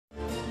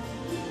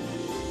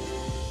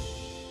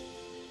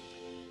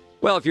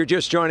Well, if you're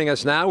just joining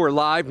us now, we're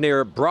live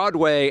near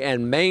Broadway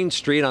and Main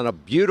Street on a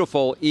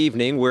beautiful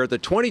evening where the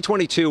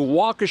 2022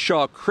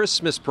 Waukesha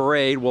Christmas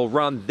Parade will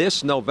run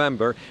this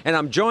November. And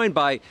I'm joined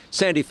by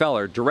Sandy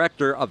Feller,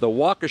 director of the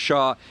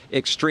Waukesha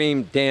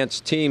Xtreme Dance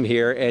team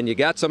here. And you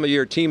got some of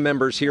your team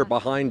members here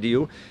behind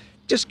you.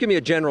 Just give me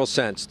a general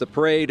sense. The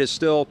parade is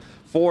still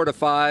 4 to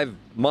 5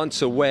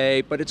 months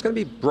away, but it's going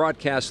to be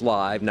broadcast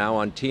live now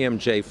on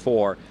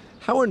TMJ4.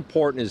 How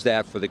important is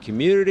that for the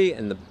community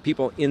and the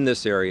people in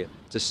this area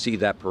to see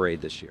that parade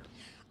this year?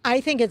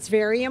 I think it's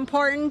very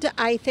important.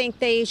 I think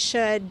they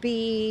should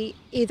be,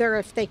 either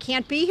if they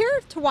can't be here,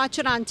 to watch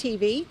it on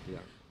TV. Yeah.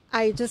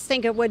 I just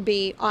think it would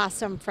be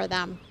awesome for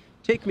them.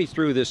 Take me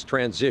through this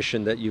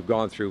transition that you've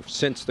gone through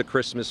since the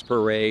Christmas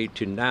parade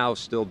to now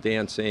still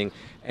dancing.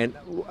 And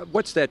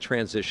what's that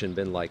transition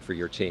been like for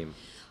your team?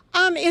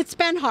 It's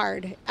been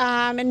hard.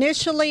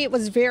 Initially, it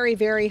was very,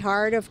 very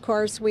hard. Of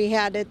course, we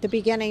had at the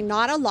beginning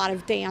not a lot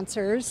of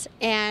dancers,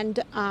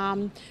 and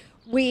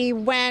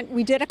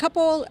we did a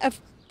couple of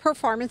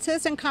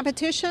performances and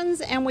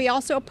competitions, and we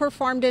also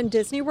performed in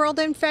Disney World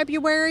in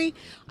February.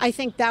 I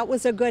think that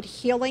was a good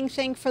healing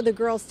thing for the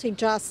girls to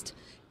just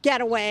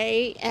get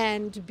away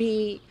and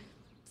be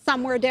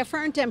somewhere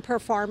different and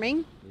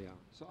performing. Yeah.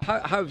 So how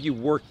have you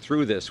worked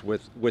through this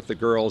with the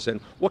girls,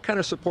 and what kind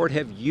of support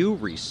have you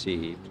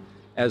received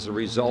as a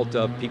result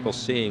of people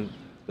seeing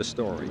the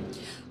story?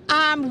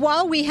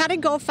 Well, we had a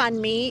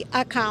GoFundMe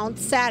account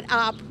set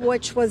up,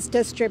 which was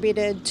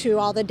distributed to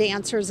all the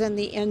dancers and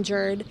the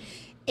injured.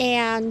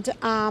 And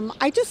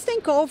I just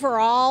think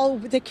overall,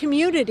 the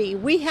community,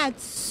 we had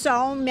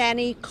so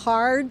many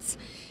cards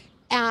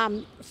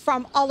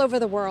from all over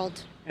the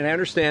world. And I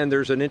understand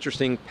there's an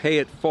interesting pay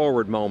it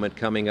forward moment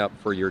coming up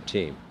for your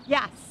team.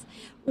 Yes.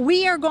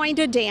 We are going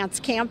to dance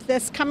camp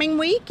this coming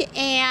week,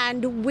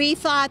 and we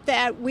thought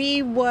that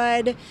we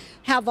would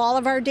have all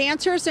of our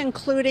dancers,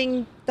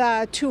 including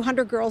the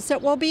 200 girls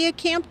that will be at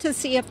camp, to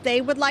see if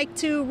they would like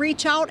to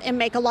reach out and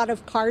make a lot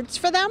of cards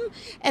for them,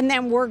 and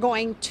then we're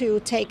going to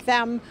take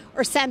them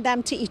or send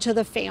them to each of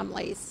the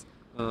families.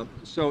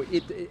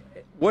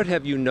 What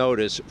have you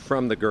noticed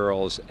from the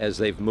girls as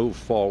they've moved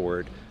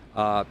forward?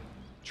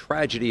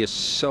 Tragedy is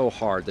so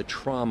hard, the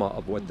trauma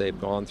of what they've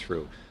gone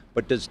through.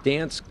 But does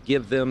dance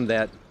give them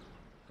that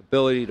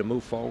ability to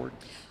move forward?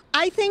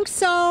 I think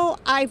so.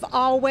 I've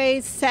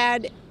always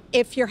said,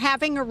 if you're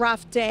having a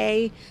rough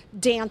day,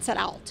 dance it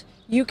out.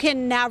 You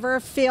can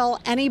never feel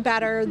any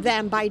better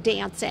than by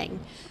dancing.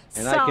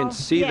 And I can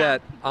see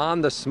that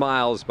on the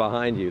smiles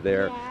behind you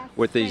there. Yes,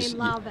 with these. I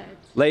love it.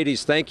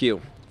 Ladies, thank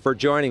you for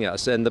joining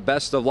us, and the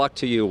best of luck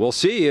to you. We'll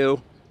see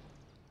you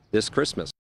this Christmas.